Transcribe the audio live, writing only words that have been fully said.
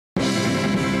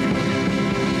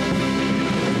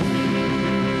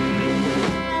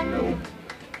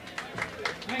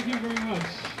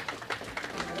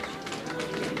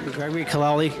Gregory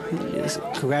Kalali,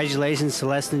 congratulations,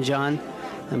 Celeste and John,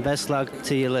 and best luck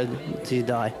till you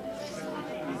die.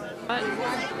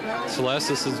 Celeste,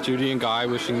 this is Judy and Guy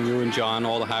wishing you and John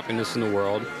all the happiness in the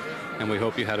world, and we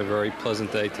hope you had a very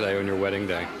pleasant day today on your wedding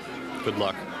day. Good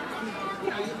luck.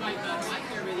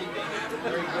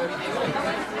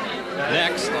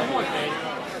 Next,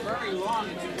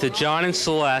 to John and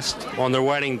Celeste on their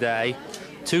wedding day,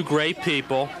 two great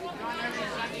people,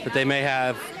 that they may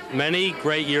have many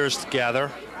great years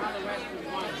together.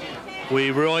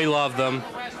 We really love them.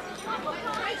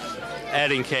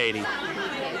 Ed and Katie.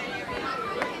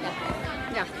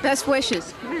 Yeah, best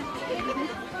wishes.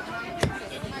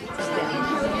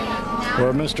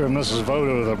 We're Mr. and Mrs.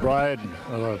 Voda,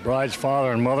 the bride's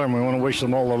father and mother, and we want to wish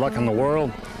them all the luck in the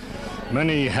world.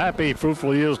 Many happy,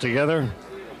 fruitful years together,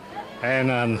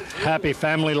 and a happy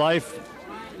family life.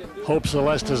 Hope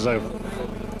Celeste is a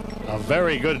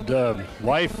very good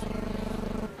wife,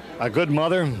 a good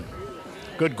mother,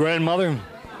 good grandmother,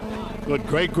 good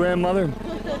great-grandmother,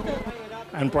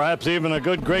 and perhaps even a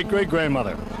good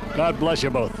great-great-grandmother. God bless you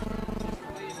both.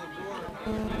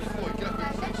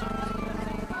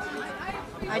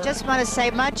 I just want to say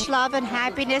much love and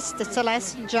happiness to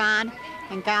Celeste and John,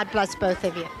 and God bless both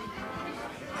of you.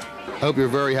 Hope you're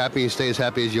very happy and stay as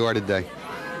happy as you are today.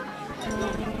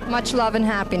 Much love and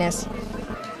happiness.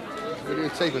 What are you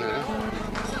taping it, huh?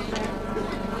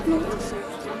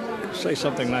 Say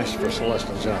something nice for Celeste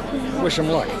and John. Wish them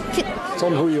luck. Tell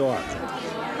them who you are.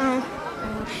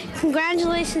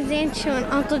 Congratulations, Aunt and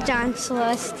Uncle John,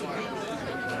 Celeste.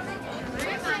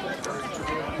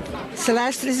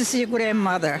 Celeste, this is your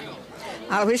grandmother.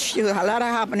 I wish you a lot of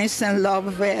happiness and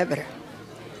love forever.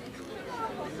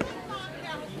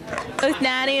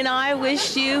 Nanny and I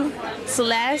wish you,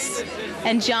 Celeste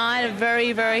and John, a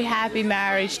very, very happy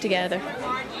marriage together.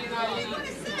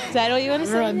 Is that all you want to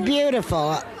say?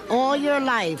 Beautiful. All your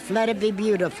life, let it be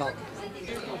beautiful.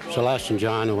 Celeste and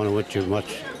John, I want to wish you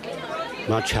much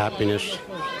happiness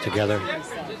together.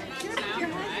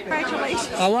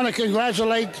 Congratulations. I want to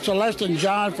congratulate Celeste and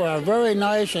John for a very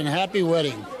nice and happy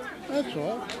wedding. That's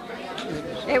all.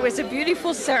 It was a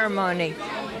beautiful ceremony.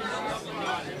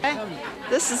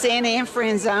 This is Annie and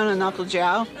Friend Zone and Uncle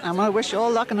Joe. I want to wish you all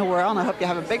luck in the world, and I hope you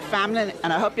have a big family,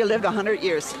 and I hope you live 100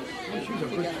 years.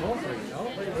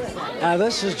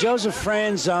 This is Joseph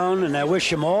Franzone, and I wish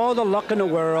him all the luck in the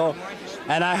world.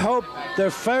 And I hope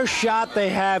their first shot they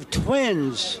have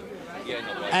twins.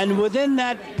 And within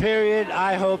that period,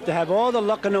 I hope to have all the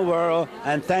luck in the world.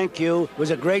 And thank you. It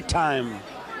was a great time.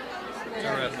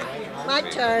 My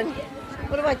turn.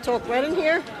 What do I talk? Right in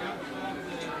here?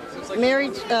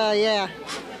 Married, yeah.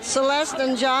 Celeste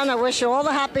and John, I wish you all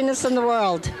the happiness in the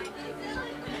world.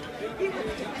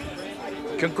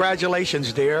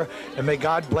 Congratulations, dear, and may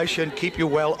God bless you and keep you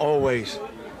well always.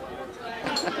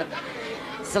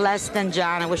 Celeste and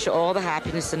John, I wish you all the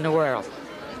happiness in the world.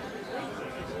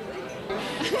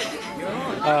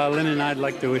 Lynn and I'd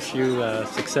like to wish you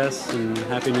success and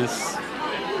happiness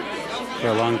for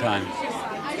a long time.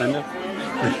 Linda?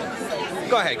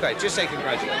 Go ahead. Just say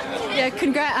congratulations. Yeah,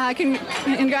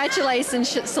 congratulations,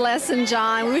 Celeste and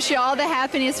John. We wish you all the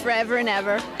happiness forever and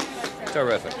ever.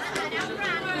 Terrific.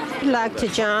 Good luck to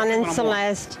John and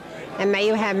Celeste, and may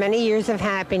you have many years of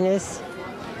happiness.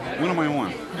 When am I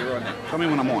on? You're on now. Tell me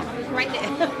when I'm on. Right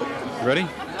now. Ready?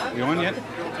 You on yet?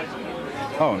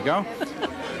 Oh, go?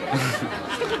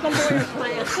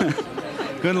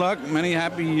 Good luck, many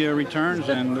happy returns,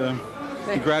 and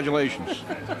congratulations.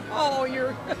 Oh,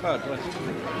 you're... God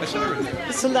bless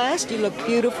you. Celeste, you look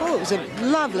beautiful. It was a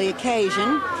lovely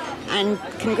occasion, and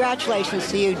congratulations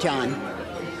to you, John.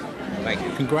 Thank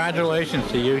you. Congratulations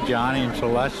to you, Johnny and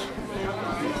Celeste.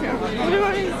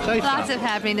 Lots of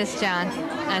happiness, John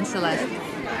and Celeste.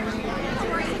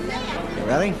 You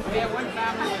ready?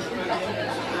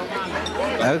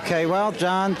 Okay, well,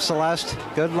 John, Celeste,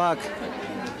 good luck.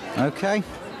 Okay.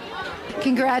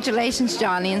 Congratulations,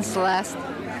 Johnny and Celeste.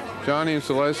 Johnny and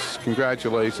Celeste,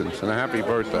 congratulations and a happy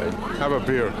birthday. Have a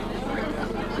beer.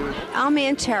 I'm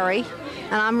Aunt Terry,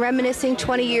 and I'm reminiscing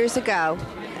 20 years ago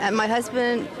at my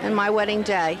husband and my wedding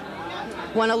day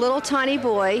when a little tiny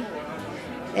boy,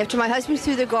 after my husband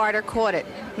threw the garter, caught it,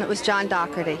 and it was John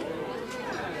Dougherty.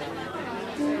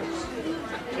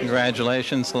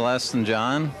 Congratulations, Celeste and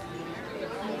John.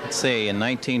 Let's see, in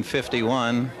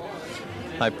 1951,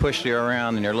 I pushed you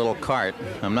around in your little cart.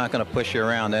 I'm not going to push you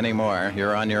around anymore.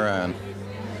 You're on your own.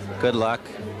 Good luck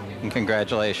and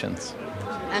congratulations.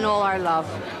 And all our love.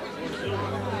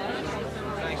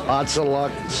 Lots of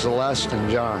luck, Celeste and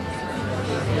John.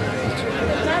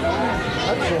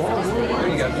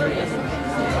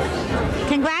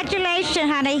 Congratulations,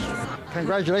 honey.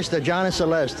 Congratulations to John and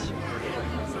Celeste.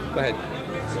 Go ahead.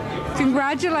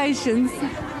 Congratulations.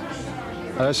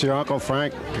 That's your Uncle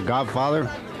Frank, your godfather.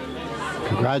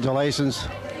 Congratulations,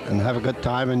 and have a good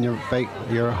time in your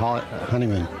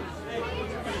honeymoon.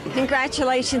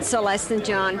 Congratulations, Celeste and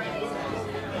John.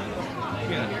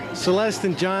 Celeste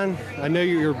and John, I know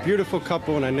you're a beautiful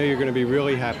couple, and I know you're going to be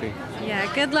really happy.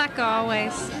 Yeah, good luck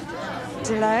always.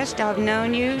 Celeste, I've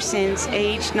known you since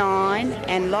age 9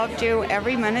 and loved you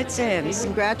every minute since.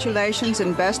 Congratulations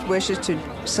and best wishes to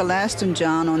Celeste and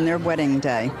John on their wedding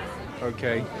day.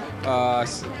 Okay.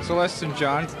 Celeste and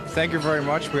John, thank you very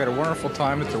much. We had a wonderful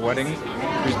time at the wedding,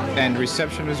 and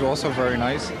reception was also very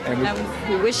nice. And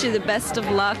we wish you the best of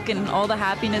luck and all the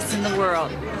happiness in the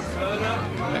world.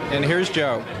 And here's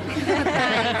Joe.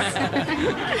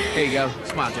 Here you go.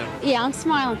 Smile, Joe. Yeah, I'm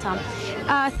smiling, Tom.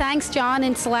 Thanks, John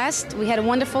and Celeste. We had a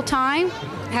wonderful time.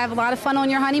 Have a lot of fun on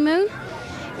your honeymoon.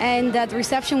 And the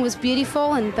reception was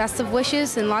beautiful, and best of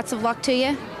wishes and lots of luck to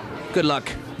you. Good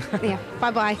luck. Yeah,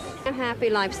 bye-bye. And happy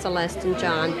life, Celeste and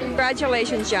John.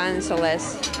 Congratulations, John and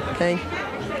Celeste. Okay.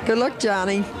 Good luck,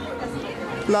 Johnny.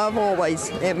 Love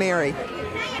always, Aunt Mary.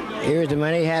 Here's to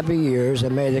many happy years,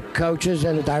 and may the coaches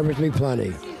and the divers be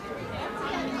plenty.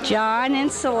 John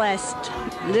and Celeste,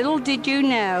 little did you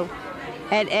know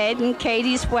at Ed and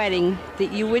Katie's wedding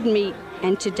that you would meet,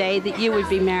 and today that you would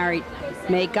be married.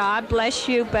 May God bless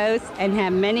you both and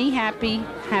have many happy,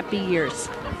 happy years.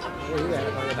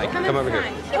 Come over here.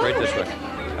 Right this way.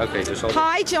 Okay, just hold it.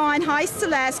 Hi, John. Hi,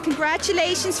 Celeste.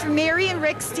 Congratulations for Mary and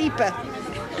Rick Steeper.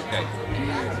 Okay.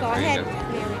 Go ahead.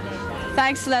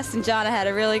 Thanks, Celeste and John. I had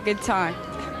a really good time.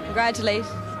 Congratulations.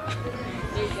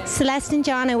 Celeste and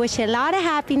John, I wish you a lot of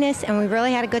happiness, and we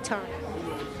really had a good time.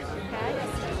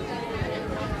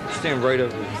 Stand right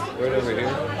over here.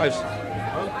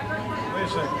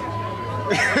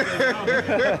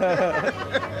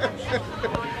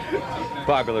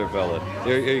 Popular fella.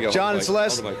 Here you go. John and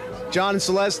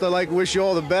Celeste, I'd like to wish you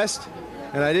all the best.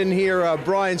 And I didn't hear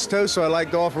Brian's toast, so I'd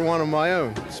like to offer one of my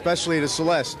own, especially to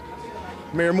Celeste.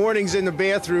 May your mornings in the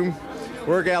bathroom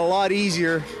work out a lot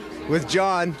easier with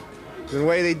John than the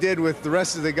way they did with the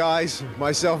rest of the guys,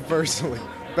 myself personally.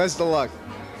 Best of luck.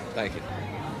 Thank you.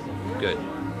 Good.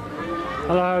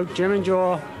 Hello, Jim and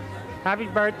Joel. Happy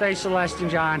birthday, Celeste and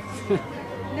John.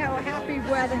 No, happy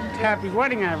wedding. Happy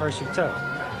wedding anniversary, too.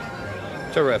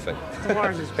 Terrific.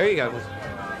 Here you go.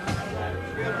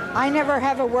 I never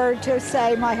have a word to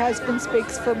say. My husband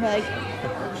speaks for me.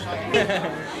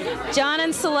 John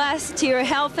and Celeste, to your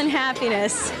health and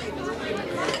happiness.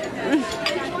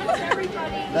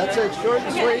 That's it, short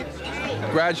and sweet.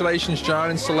 Congratulations, John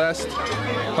and Celeste.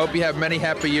 Hope you have many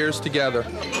happy years together.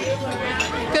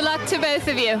 Good luck to both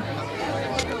of you.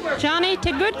 Johnny,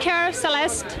 take good care of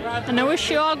Celeste, and I wish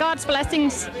you all God's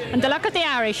blessings and the luck of the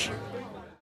Irish.